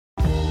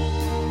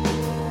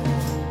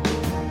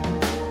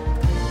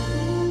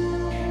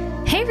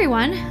Hey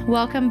everyone,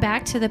 welcome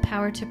back to the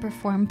Power to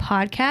Perform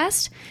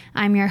podcast.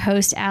 I'm your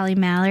host, Allie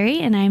Mallory,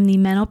 and I'm the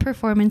mental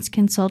performance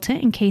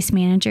consultant and case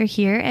manager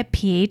here at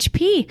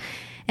PHP.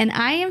 And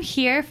I am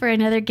here for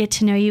another Get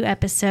to Know You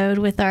episode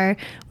with our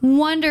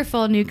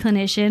wonderful new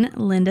clinician,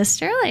 Linda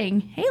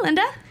Sterling. Hey,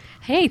 Linda.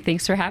 Hey,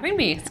 thanks for having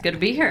me. It's good to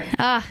be here.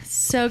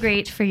 So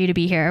great for you to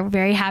be here. We're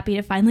very happy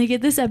to finally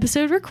get this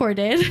episode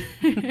recorded.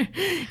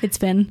 It's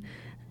been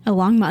a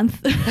long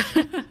month.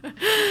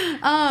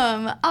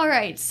 All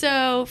right.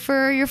 So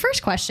for your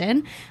first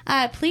question,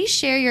 please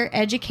share your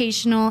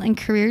educational and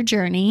career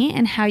journey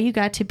and how you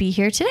got to be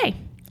here today.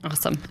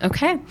 Awesome.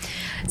 Okay.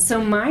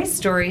 So my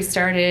story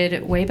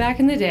started way back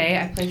in the day.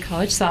 I played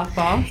college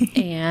softball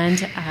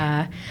and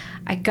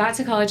I got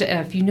to college.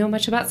 If you know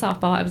much about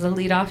softball, I was a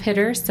leadoff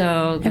hitter.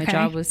 So my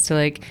job was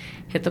to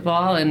hit the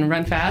ball and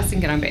run fast and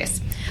get on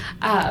base.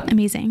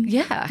 Amazing.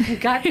 Yeah.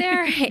 Got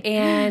there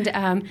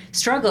and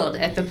struggled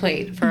at the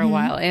plate for a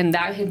while. And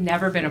that had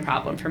never been a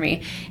problem for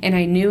me. And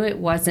I knew it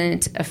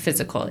wasn't a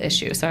physical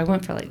issue. So I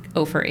went for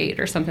 0 for 8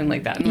 or something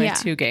like that in my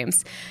 2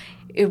 games.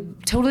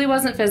 It totally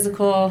wasn't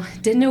physical.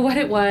 Didn't know what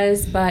it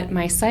was. But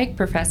my psych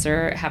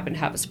professor happened to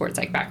have a sports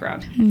psych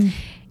background.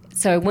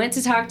 So I went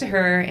to talk to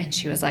her, and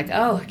she was like,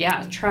 oh,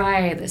 yeah,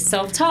 try the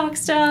self-talk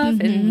stuff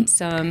and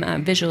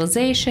some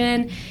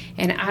visualization.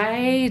 And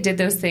I did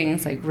those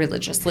things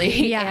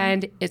religiously,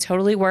 and it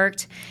totally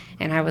worked.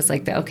 And I was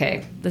like,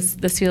 okay,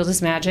 this field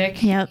is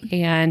magic. Yep.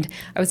 And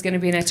I was going to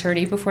be an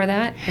attorney before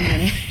that, and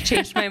then I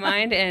changed my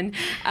mind and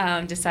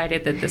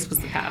decided that this was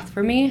the path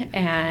for me.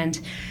 And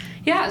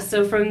yeah,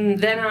 so from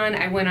then on,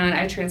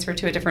 I transferred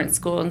to a different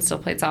school and still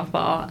played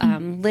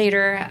softball.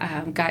 Later,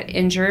 got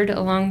injured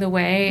along the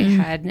way,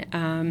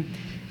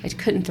 I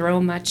couldn't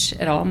throw much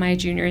at all my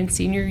junior and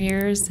senior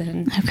years.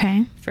 And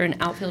for an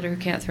outfielder who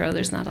can't throw,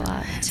 there's not a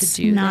lot to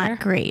do there. Not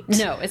great.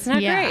 No, it's not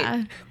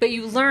great. But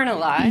you learn a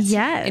lot.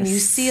 Yes. And you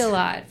see a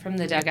lot from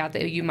the dugout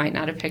that you might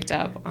not have picked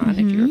up on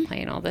if you were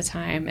playing all the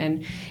time.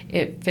 And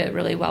it fit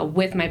really well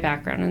with my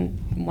background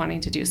and wanting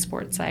to do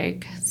sports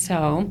psych.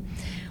 So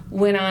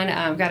went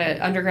on, got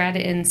an undergrad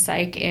in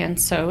psych and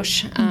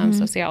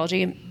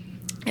sociology.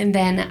 And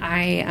then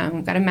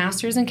I got a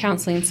master's in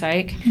counseling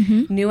psych.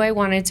 Knew I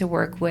wanted to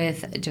work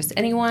with just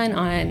anyone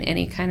on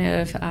any kind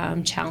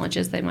of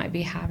challenges they might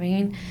be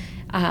having.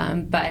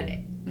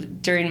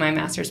 But during my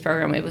master's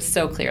program, it was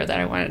so clear that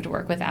I wanted to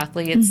work with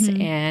athletes.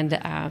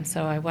 And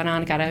so I went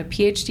on, got a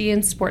PhD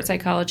in sports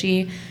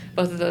psychology,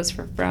 both of those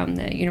from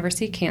the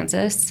University of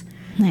Kansas.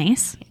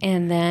 Nice.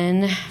 And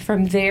then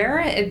from there,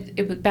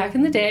 it was back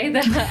in the day. The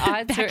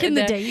odds back in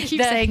the day, you keep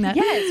saying that.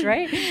 Yes,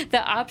 right.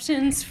 The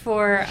options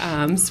for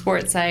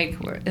sports psych,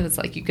 it was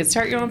you could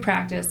start your own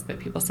practice, but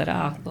people said,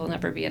 there'll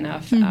never be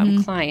enough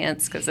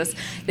clients because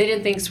they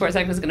didn't think sports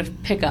psych was going to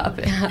pick up.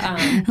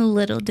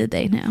 Little did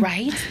they know.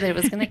 Right. That it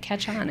was going to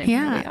catch on, and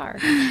here we are.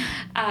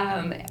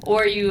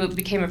 Or you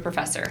became a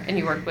professor and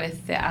you worked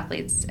with the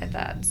athletes at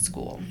that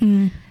school.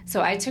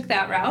 So I took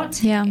that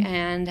route,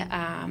 and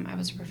I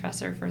was a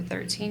professor for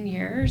 13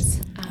 years.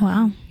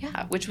 Wow.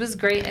 Yeah, which was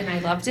great, and I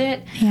loved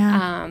it.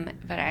 Yeah.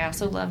 But I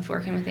also loved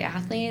working with the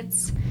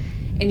athletes.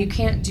 And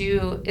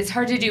it's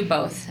hard to do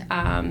both,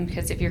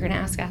 because if you're going to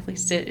ask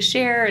athletes to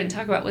share and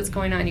talk about what's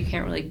going on, you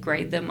can't really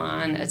grade them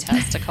on a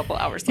test a couple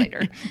hours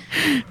later.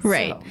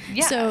 Right.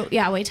 So,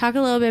 wait, talk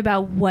a little bit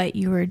about what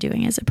you were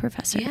doing as a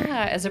professor.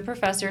 Yeah, as a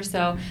professor.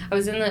 So I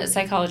was in the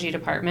psychology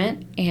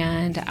department,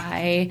 and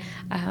I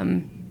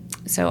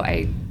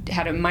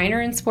had a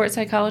minor in sports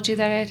psychology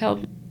that I had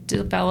helped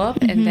develop,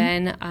 and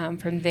then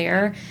from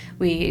there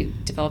we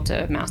developed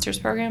a master's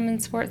program in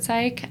sports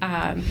psych.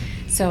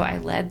 So I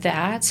led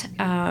that.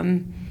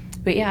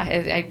 But yeah,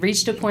 I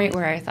reached a point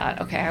where I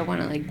thought, okay, I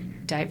want to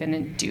dive in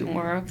and do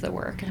more of the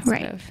work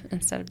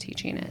instead of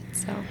teaching it.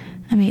 So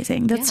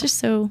amazing. That's just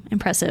so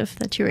impressive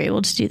that you were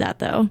able to do that,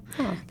 though.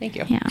 Oh, thank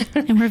you. Yeah,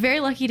 and we're very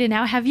lucky to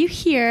now have you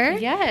here.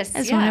 Yes,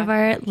 as one of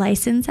our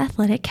licensed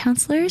athletic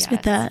counselors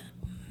with the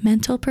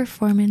mental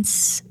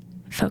performance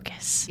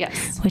focus.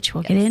 Yes. Which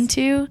we'll get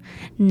into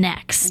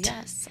next.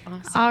 Yes.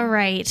 Awesome. All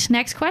right.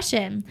 Next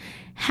question.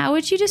 How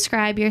would you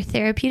describe your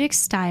therapeutic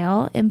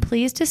style, and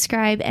please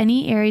describe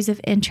any areas of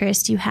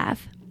interest you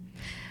have?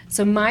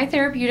 So my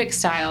therapeutic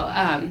style,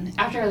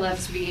 after I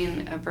left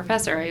being a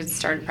professor, I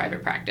started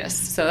private practice.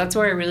 So that's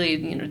where I really,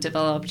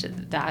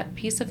 developed that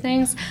piece of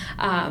things.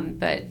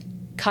 But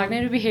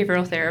cognitive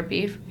behavioral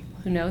therapy,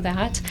 who know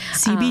that.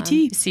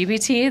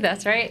 CBT,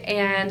 that's right.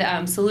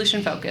 And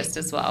solution focused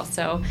as well.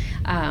 So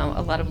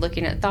a lot of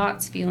looking at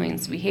thoughts,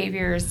 feelings,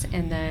 behaviors,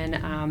 and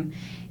then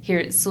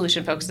here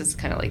solution focused is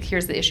kind of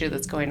here's the issue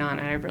that's going on,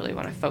 and I really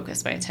want to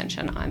focus my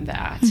attention on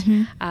that.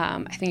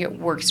 I think it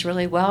works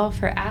really well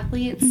for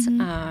athletes.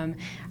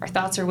 Our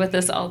thoughts are with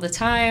us all the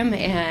time,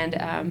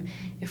 and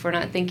if we're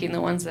not thinking the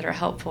ones that are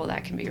helpful,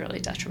 that can be really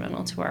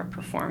detrimental to our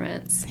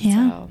performance.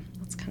 So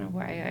that's kind of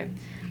why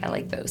I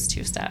like those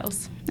two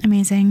styles.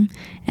 Amazing.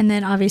 And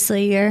then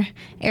obviously your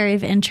area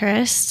of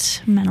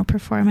interest, mental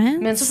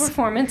performance. Mental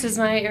performance is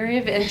my area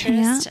of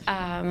interest.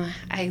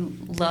 I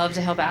love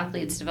to help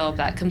athletes develop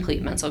that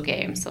complete mental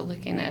game. So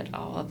looking at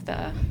all of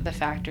the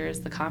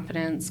factors, the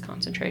confidence,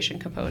 concentration,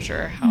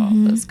 composure, how all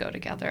those go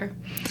together.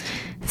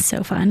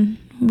 So fun.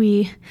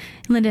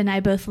 Linda and I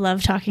both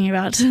love talking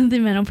about the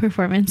mental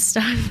performance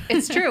stuff.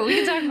 It's true. We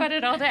can talk about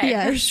it all day.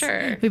 Yes. For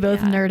sure. We both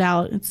nerd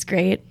out. It's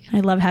great.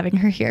 I love having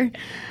her here.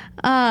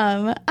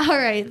 All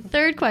right.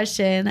 Third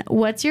question.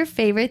 What's your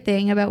favorite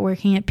thing about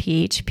working at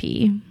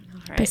PHP?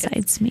 Right.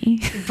 Besides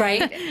me.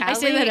 Right. I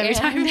say that every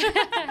time.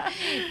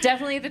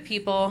 Definitely the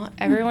people.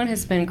 Everyone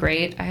has been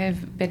great.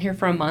 I've been here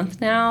for a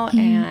month now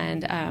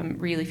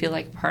and really feel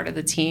like part of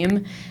the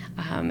team.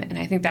 And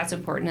I think that's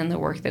important in the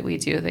work that we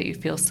do, that you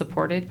feel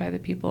supported by the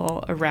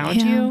people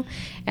around you.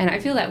 And I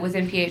feel that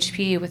within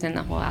PHP, within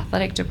the whole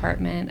athletic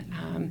department,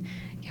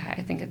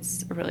 I think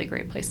it's a really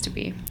great place to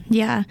be.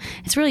 Yeah.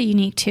 It's really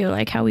unique too,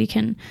 like how we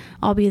can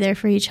all be there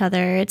for each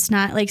other. It's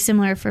not like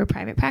similar for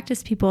private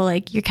practice people,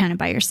 like you're kind of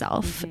by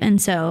yourself.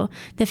 And so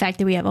the fact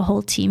that we have a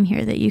whole team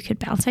here that you could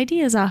bounce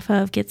ideas off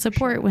of, get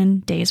support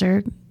when days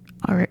are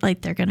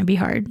like they're going to be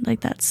hard.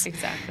 Like that's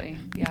exactly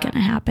going to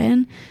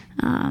happen.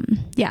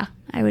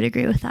 I would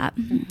agree with that.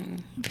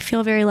 I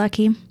feel very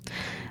lucky.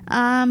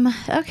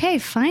 Okay,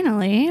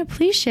 finally,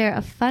 please share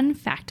a fun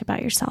fact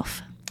about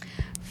yourself.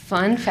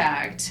 Fun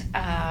fact,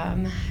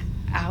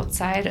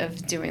 outside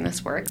of doing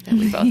this work that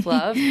we both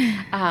love,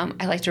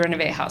 I like to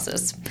renovate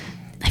houses.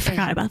 I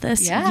forgot about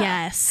this. Yeah.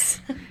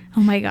 Yes.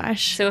 Oh my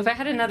gosh. So if I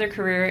had another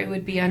career, it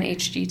would be on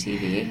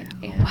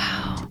HGTV. And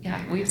wow.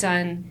 Yeah, we've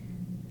done,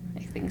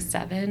 I think,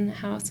 7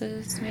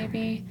 houses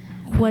maybe.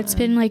 What's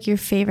been like your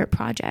favorite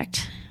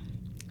project?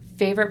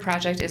 Favorite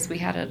project is we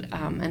had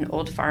an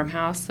old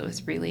farmhouse that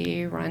was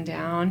really run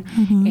down,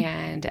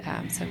 and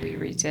so we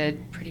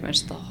redid pretty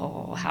much the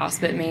whole house,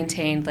 but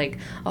maintained like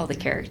all the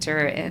character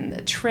and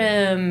the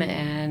trim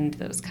and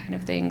those kind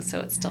of things. So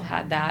it still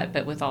had that,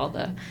 but with all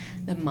the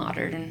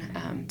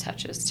modern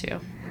touches too.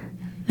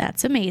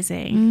 That's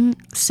amazing.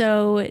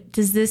 So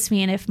does this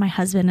mean if my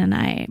husband and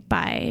I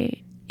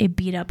buy a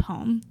beat up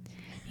home,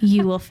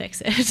 you will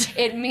fix it?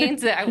 It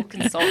means that I will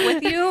consult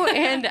with you,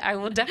 and I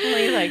will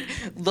definitely like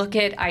look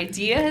at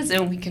ideas,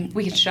 and we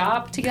can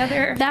shop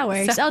together. That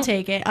works. So. I'll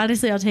take it.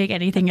 Honestly, I'll take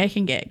anything I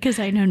can get because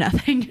I know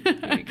nothing.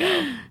 There you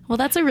go. Well,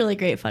 that's a really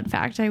great fun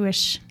fact. I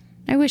wish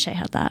I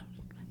had that,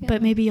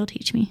 but maybe you'll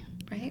teach me.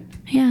 Right?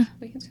 Yeah.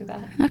 We can do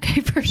that.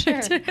 Okay,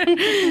 perfect.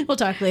 Sure. We'll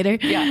talk later.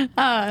 Yeah.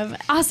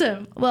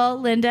 Awesome. Well,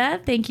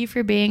 Linda, thank you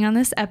for being on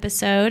this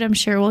episode. I'm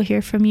sure we'll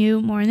hear from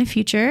you more in the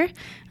future.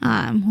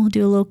 We'll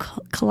do a little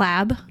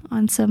collab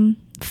on some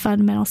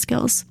fundamental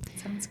skills.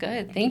 Sounds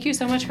good. Thank you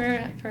so much for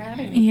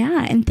having me.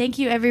 Yeah, and thank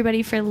you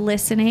everybody for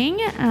listening,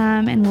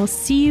 and we'll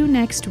see you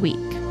next week.